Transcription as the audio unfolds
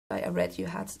read you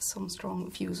had some strong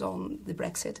views on the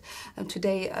Brexit.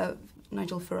 Today,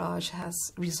 Nigel Farage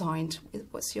has resigned.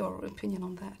 What's your opinion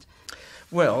on that?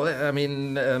 Well, I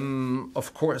mean,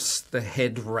 of course, the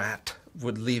head rat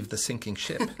would leave the sinking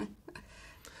ship.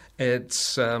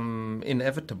 It's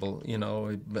inevitable, you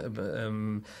know.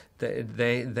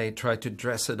 They try to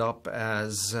dress it up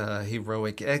as a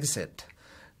heroic exit.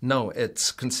 No,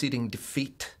 it's conceding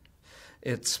defeat.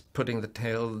 It's putting the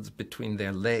tails between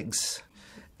their legs,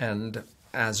 and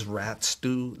as rats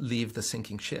do, leave the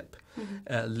sinking ship,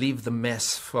 leave the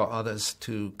mess for others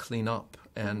to clean up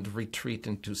and retreat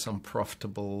into some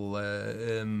profitable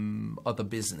other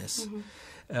business.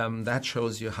 That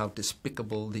shows you how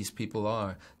despicable these people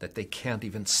are, that they can't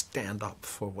even stand up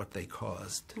for what they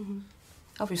caused.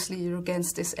 Obviously, you're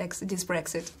against this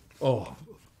Brexit. Oh,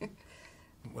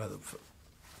 well,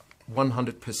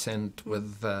 100%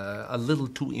 with a little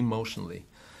too emotionally,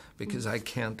 because I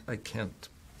can't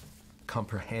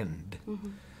comprehend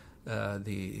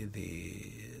the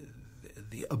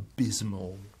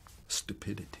abysmal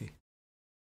stupidity.